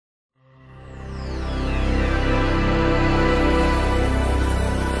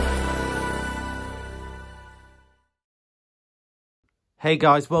Hey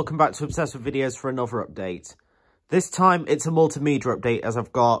guys, welcome back to Obsessed with Videos for another update. This time it's a multimedia update as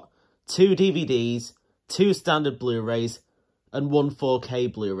I've got 2 DVDs, 2 standard Blu-Rays and 1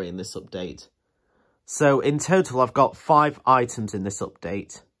 4K Blu-Ray in this update. So in total I've got 5 items in this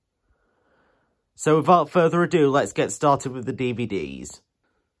update. So without further ado, let's get started with the DVDs.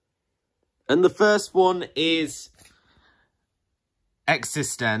 And the first one is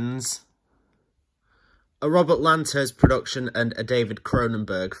Existenz, a Robert Lantos production and a David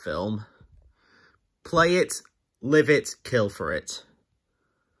Cronenberg film. Play it, live it, kill for it.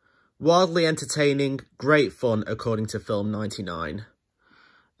 Wildly entertaining, great fun according to Film 99.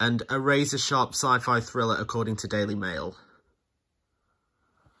 And a razor-sharp sci-fi thriller according to Daily Mail.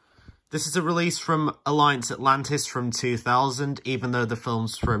 This is a release from Alliance Atlantis from 2000, even though the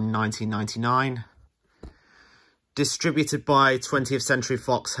film's from 1999. Distributed by 20th Century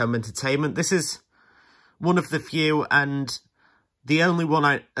Fox Home Entertainment. This is one of the few and the only one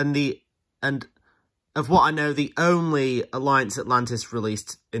of what I know, the only Alliance Atlantis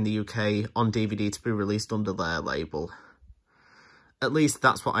released in the UK on DVD to be released under their label. At least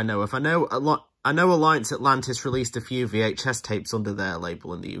that's what I know of. I know Alliance Atlantis released a few VHS tapes under their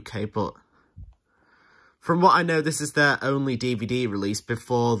label in the UK, but from what I know, this is their only DVD release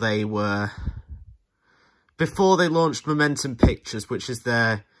before they launched Momentum Pictures, which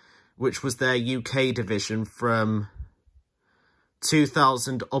was their UK division from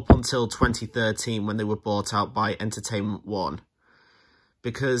 2000 up until 2013 when they were bought out by Entertainment One.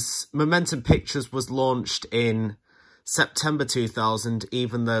 Because Momentum Pictures was launched in September 2000,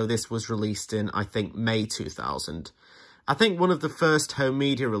 even though this was released in, I think, May 2000. I think one of the first home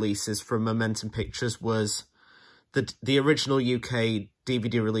media releases from Momentum Pictures was the original UK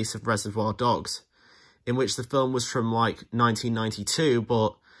DVD release of Reservoir Dogs, in which the film was from like 1992,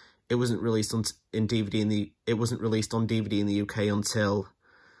 but it wasn't released on DVD in the UK until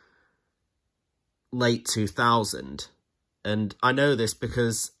late 2000. And I know this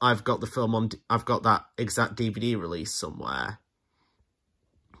because I've got that exact DVD release somewhere.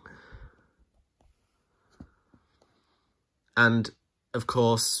 And of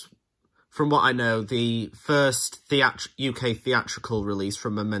course, from what I know, the first UK theatrical release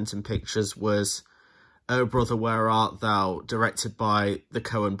from Momentum Pictures was Oh Brother, Where Art Thou, directed by the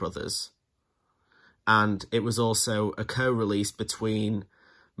Coen brothers. And it was also a co-release between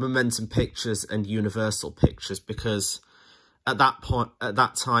Momentum Pictures and Universal Pictures, because at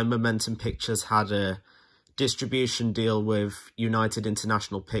that time, Momentum Pictures had a distribution deal with United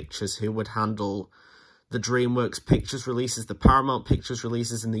International Pictures, who would handle the DreamWorks Pictures releases, the Paramount Pictures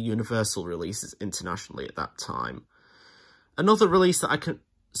releases, and the Universal releases internationally at that time.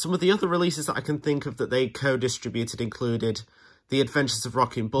 Some of the other releases that I can think of that they co-distributed included The Adventures of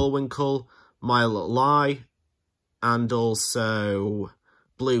Rocky and Bullwinkle, My Little Lie, and also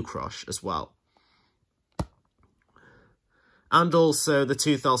Blue Crush as well. And also the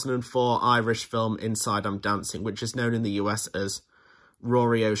 2004 Irish film Inside I'm Dancing, which is known in the US as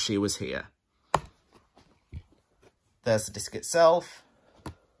Rory Oh She Was Here. There's the disc itself.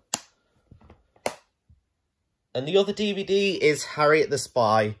 And the other DVD is Harriet the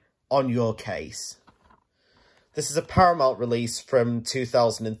Spy, On Your Case. This is a Paramount release from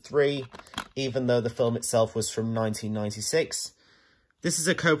 2003, even though the film itself was from 1996. This is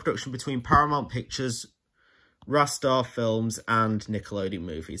a co-production between Paramount Pictures, Rastar Films, and Nickelodeon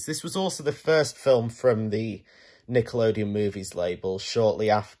Movies. This was also the first film from the Nickelodeon Movies label, shortly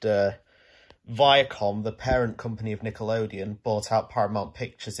after Viacom, the parent company of Nickelodeon, bought out Paramount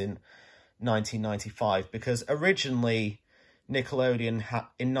Pictures in 1995, because originally Nickelodeon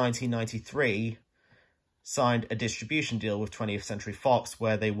in 1993 signed a distribution deal with 20th Century Fox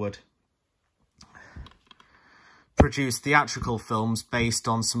where they would produce theatrical films based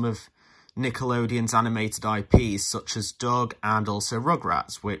on some of Nickelodeon's animated IPs, such as Doug and also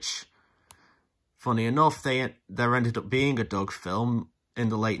Rugrats, which, funny enough, there ended up being a Doug film in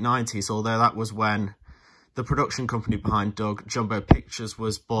the late 90s, although that was when the production company behind Doug, Jumbo Pictures,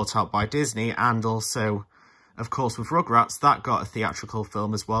 was bought out by Disney, and also, of course, with Rugrats, that got a theatrical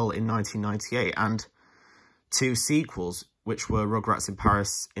film as well in 1998, and 2 sequels, which were Rugrats in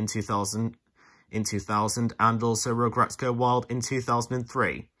Paris in 2000, and also Rugrats Go Wild in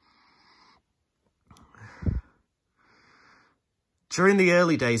 2003. During the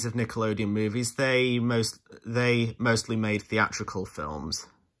early days of Nickelodeon Movies, they mostly made theatrical films,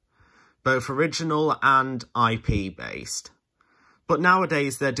 both original and IP-based. But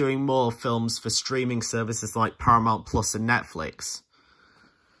nowadays, they're doing more films for streaming services like Paramount Plus and Netflix.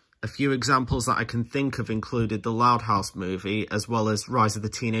 A few examples that I can think of included the Loud House movie, as well as Rise of the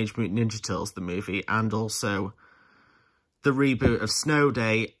Teenage Mutant Ninja Turtles, the movie, and also the reboot of Snow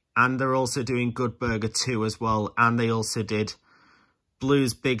Day, and they're also doing Good Burger 2 as well, and they also did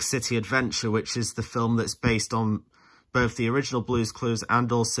Blues Big City Adventure, which is the film that's based on both the original Blue's Clues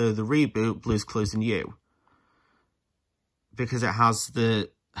and also the reboot Blue's Clues and You, because it has the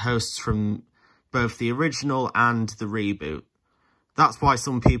hosts from both the original and the reboot. That's why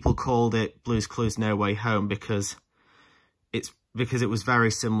some people called it Blue's Clues No Way Home, because it was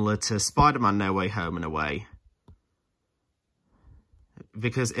very similar to Spider-Man No Way Home in a way.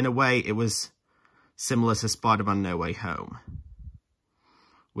 Because in a way it was similar to Spider-Man No Way Home,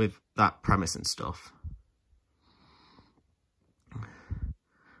 with that premise and stuff.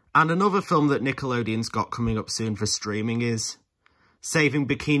 And another film that Nickelodeon's got coming up soon for streaming is Saving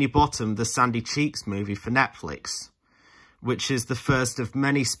Bikini Bottom, the Sandy Cheeks movie for Netflix, which is the first of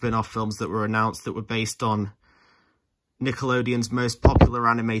many spin-off films that were announced that were based on Nickelodeon's most popular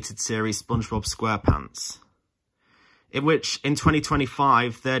animated series, SpongeBob SquarePants, in which, in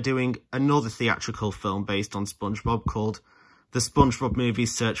 2025, they're doing another theatrical film based on SpongeBob called The SpongeBob Movie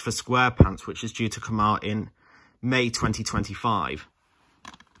Search for SquarePants, which is due to come out in May 2025.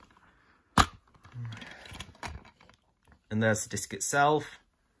 And there's the disc itself.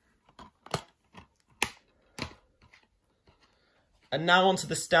 And now onto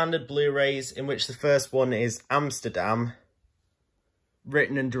the standard Blu-rays, in which the first one is Amsterdam,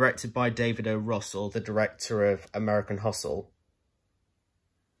 written and directed by David O. Russell, the director of American Hustle.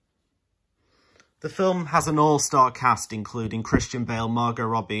 The film has an all-star cast including Christian Bale, Margot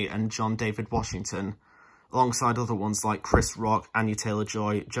Robbie and John David Washington, alongside other ones like Chris Rock, Anya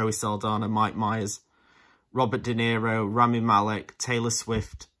Taylor-Joy, Joey Saldana, Mike Myers, Robert De Niro, Rami Malek, Taylor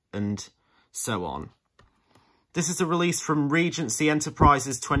Swift, and so on. This is a release from Regency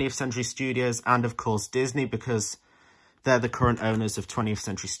Enterprises, 20th Century Studios, and of course Disney, because they're the current owners of 20th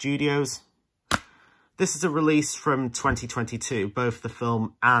Century Studios. This is a release from 2022, both the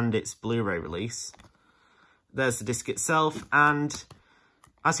film and its Blu-ray release. There's the disc itself, and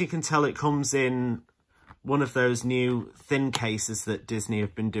as you can tell, it comes in one of those new thin cases that Disney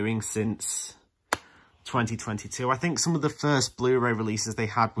have been doing since 2022. I think some of the first Blu-ray releases they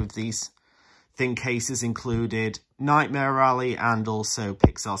had with these thin cases included Nightmare Alley and also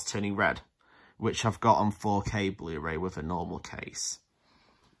Pixar's Turning Red, which I've got on 4K Blu-ray with a normal case.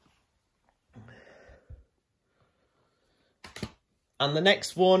 And the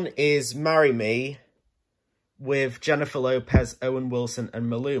next one is Marry Me, with Jennifer Lopez, Owen Wilson and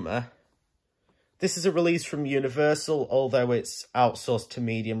Maluma. This is a release from Universal, although it's outsourced to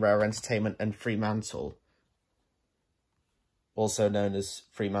Medium Rare Entertainment and Fremantle, also known as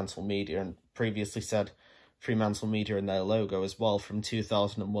Fremantle Media, and previously said Fremantle Media in their logo as well, from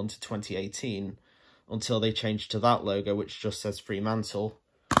 2001 to 2018, until they changed to that logo, which just says Fremantle.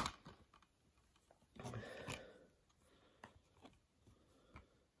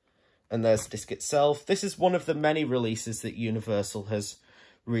 And there's the disc itself. This is one of the many releases that Universal has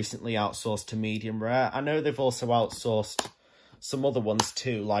recently outsourced to Medium Rare. I know they've also outsourced some other ones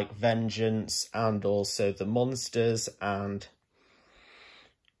too, like Vengeance and also The Monsters and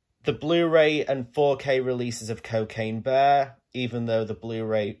the Blu-ray and 4K releases of Cocaine Bear, even though the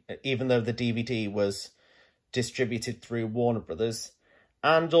DVD was distributed through Warner Brothers,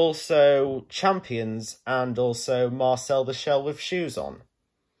 and also Champions and also Marcel the Shell with Shoes On,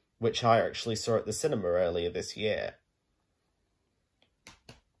 which I actually saw at the cinema earlier this year.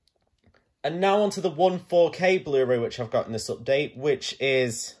 And now onto the one 4K Blu-ray which I've got in this update, which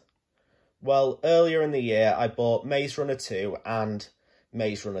is, well, earlier in the year I bought Maze Runner 2 and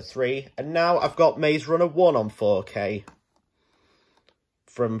Maze Runner 3, and now I've got Maze Runner 1 on 4K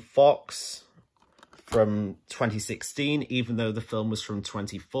from Fox from 2016, even though the film was from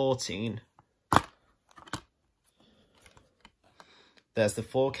 2014. There's the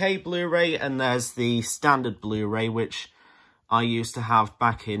 4K Blu-ray, and there's the standard Blu-ray, which I used to have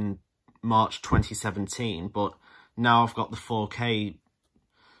back in March 2017, but now I've got the 4K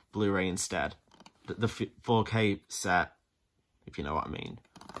Blu-ray instead. The 4K set, if you know what I mean.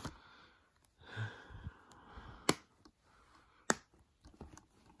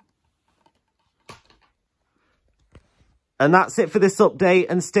 And that's it for this update,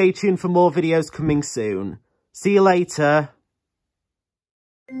 and stay tuned for more videos coming soon. See you later.